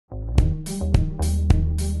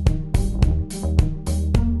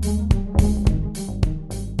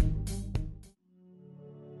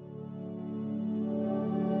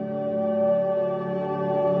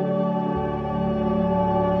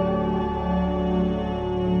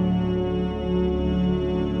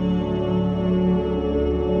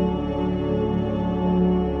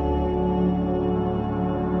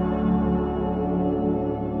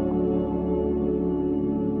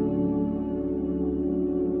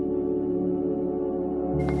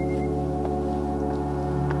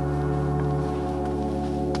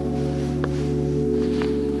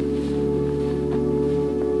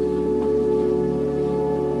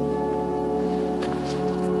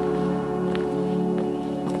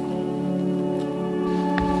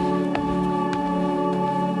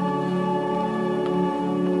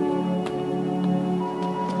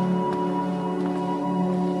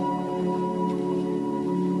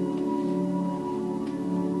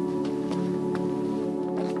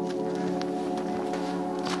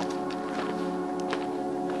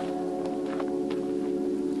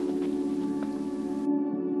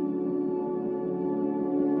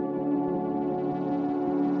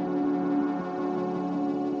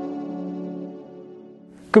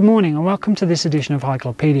Good morning and welcome to this edition of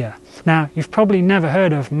Cyclopedia. Now, you've probably never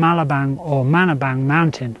heard of Malabang or Manabang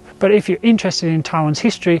Mountain, but if you're interested in Taiwan's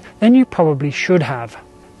history, then you probably should have,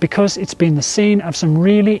 because it's been the scene of some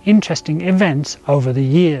really interesting events over the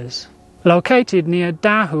years. Located near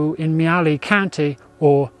Dahu in Miaoli County,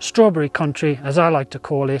 or Strawberry Country as I like to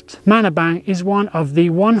call it, Manabang is one of the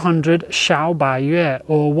 100 Xiaobaiyue,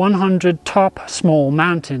 or 100 top small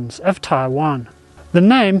mountains of Taiwan. The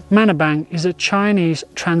name Manabang is a Chinese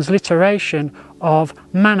transliteration of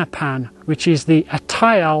Manapan, which is the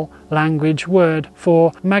Atayal language word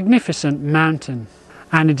for magnificent mountain.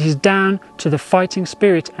 And it is down to the fighting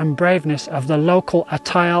spirit and braveness of the local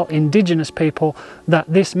Atayal indigenous people that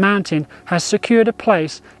this mountain has secured a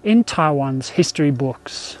place in Taiwan's history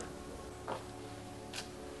books.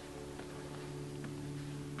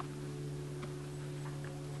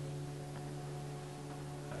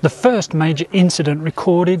 The first major incident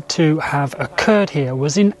recorded to have occurred here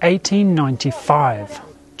was in 1895,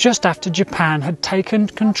 just after Japan had taken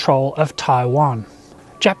control of Taiwan.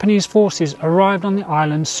 Japanese forces arrived on the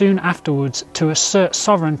island soon afterwards to assert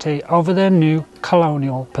sovereignty over their new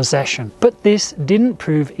colonial possession. But this didn't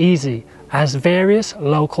prove easy, as various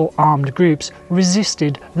local armed groups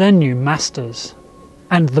resisted their new masters.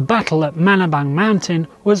 And the battle at Manabang Mountain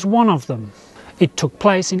was one of them. It took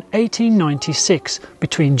place in 1896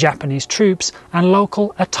 between Japanese troops and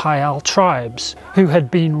local Atayal tribes, who had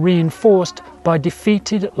been reinforced by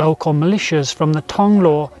defeated local militias from the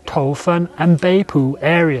Tongluo, Tofen and Beipu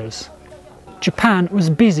areas. Japan was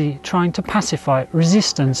busy trying to pacify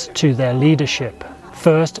resistance to their leadership,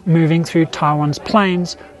 first moving through Taiwan's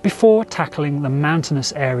plains before tackling the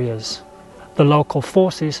mountainous areas. The local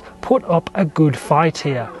forces put up a good fight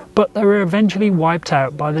here, but they were eventually wiped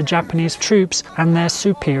out by the Japanese troops and their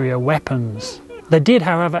superior weapons. They did,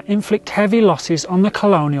 however, inflict heavy losses on the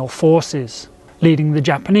colonial forces, leading the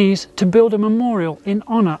Japanese to build a memorial in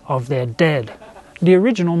honour of their dead. The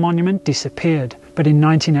original monument disappeared, but in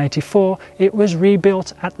 1984 it was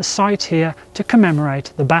rebuilt at the site here to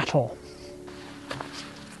commemorate the battle.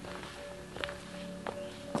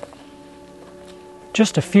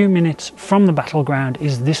 Just a few minutes from the battleground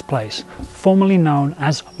is this place, formerly known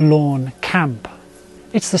as Lawn Camp.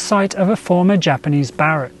 It's the site of a former Japanese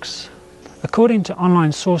barracks. According to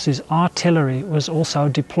online sources, artillery was also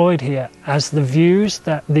deployed here, as the views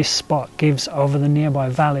that this spot gives over the nearby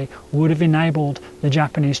valley would have enabled the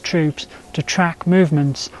Japanese troops to track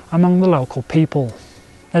movements among the local people.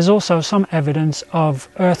 There's also some evidence of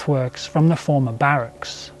earthworks from the former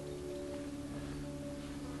barracks.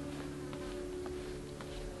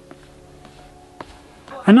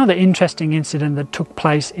 Another interesting incident that took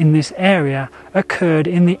place in this area occurred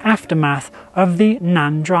in the aftermath of the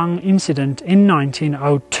Nandrung incident in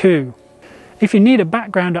 1902. If you need a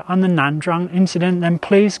backgrounder on the Nandrung incident, then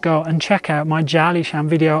please go and check out my Jialishan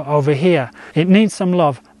video over here. It needs some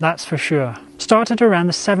love, that's for sure. Started around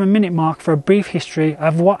the 7-minute mark for a brief history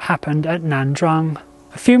of what happened at Nandrung.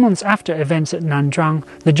 A few months after events at Nandrung,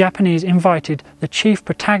 the Japanese invited the chief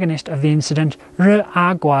protagonist of the incident, Re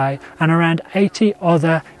Agwai, and around 80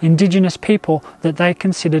 other indigenous people that they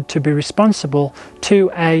considered to be responsible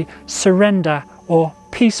to a surrender or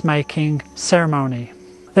peacemaking ceremony.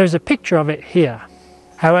 There's a picture of it here.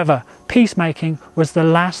 However, peacemaking was the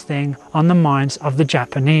last thing on the minds of the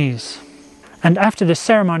Japanese. And after the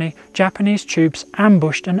ceremony, Japanese troops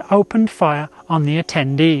ambushed and opened fire on the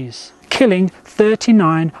attendees, killing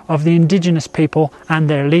 39 of the indigenous people and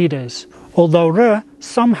their leaders, although Re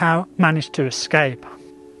somehow managed to escape.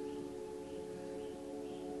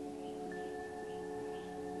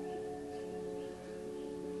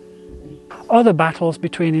 Other battles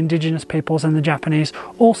between indigenous peoples and the Japanese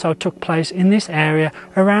also took place in this area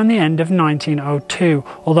around the end of 1902,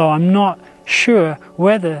 although I'm not sure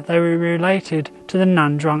whether they were related to the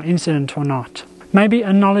Nandrung incident or not. Maybe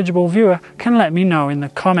a knowledgeable viewer can let me know in the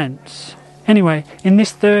comments. Anyway, in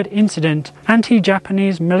this third incident,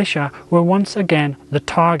 anti-Japanese militia were once again the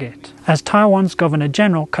target, as Taiwan's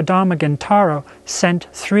Governor-General Kodama Gentaro sent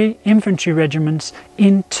 3 infantry regiments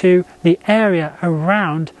into the area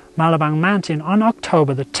around Malabang Mountain on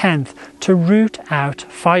October the 10th to root out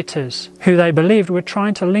fighters, who they believed were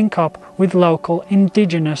trying to link up with local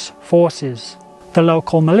indigenous forces. The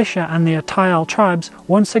local militia and the Atayal tribes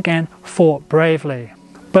once again fought bravely.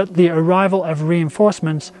 But the arrival of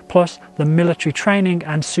reinforcements, plus the military training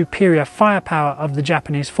and superior firepower of the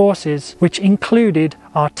Japanese forces, which included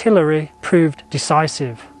artillery, proved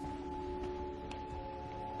decisive.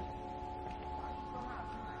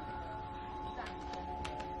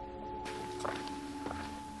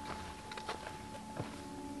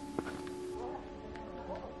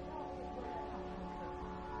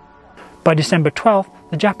 By December 12th,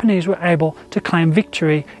 the Japanese were able to claim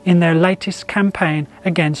victory in their latest campaign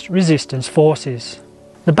against resistance forces.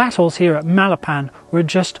 The battles here at Malapan were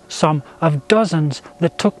just some of dozens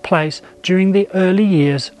that took place during the early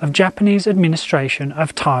years of Japanese administration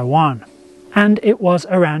of Taiwan. And it was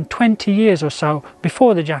around 20 years or so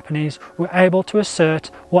before the Japanese were able to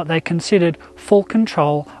assert what they considered full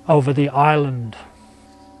control over the island.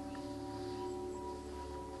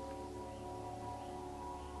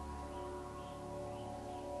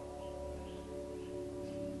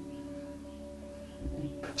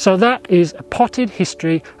 So that is a potted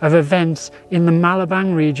history of events in the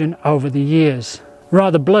Manabang region over the years.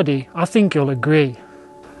 Rather bloody, I think you'll agree.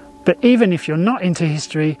 But even if you're not into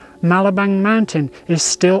history, Manabang Mountain is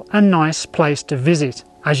still a nice place to visit,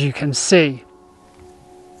 as you can see.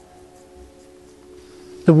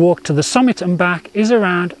 The walk to the summit and back is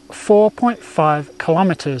around 4.5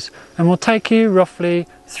 kilometers and will take you roughly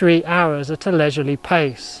 3 hours at a leisurely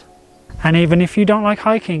pace. And even if you don't like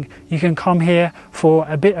hiking, you can come here for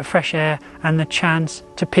a bit of fresh air and the chance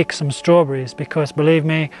to pick some strawberries, because believe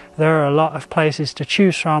me, there are a lot of places to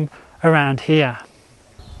choose from around here.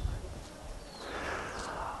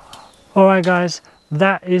 Alright guys,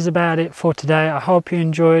 that is about it for today. I hope you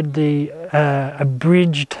enjoyed the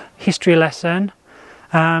abridged history lesson.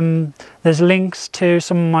 There's links to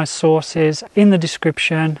some of my sources in the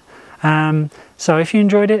description. So if you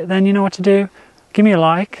enjoyed it, then you know what to do. Give me a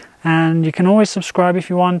like. And you can always subscribe if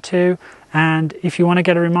you want to, and if you want to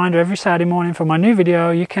get a reminder every Saturday morning for my new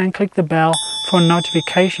video, you can click the bell for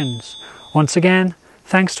notifications. Once again,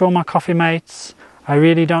 thanks to all my coffee mates. I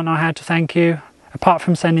really don't know how to thank you, apart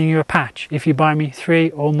from sending you a patch if you buy me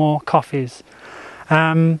 3 or more coffees.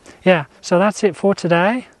 Yeah, so that's it for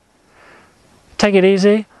today. Take it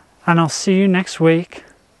easy, and I'll see you next week.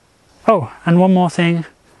 Oh, and one more thing.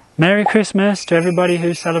 Merry Christmas to everybody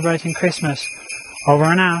who's celebrating Christmas. Over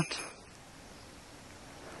and out.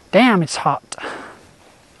 Damn, it's hot.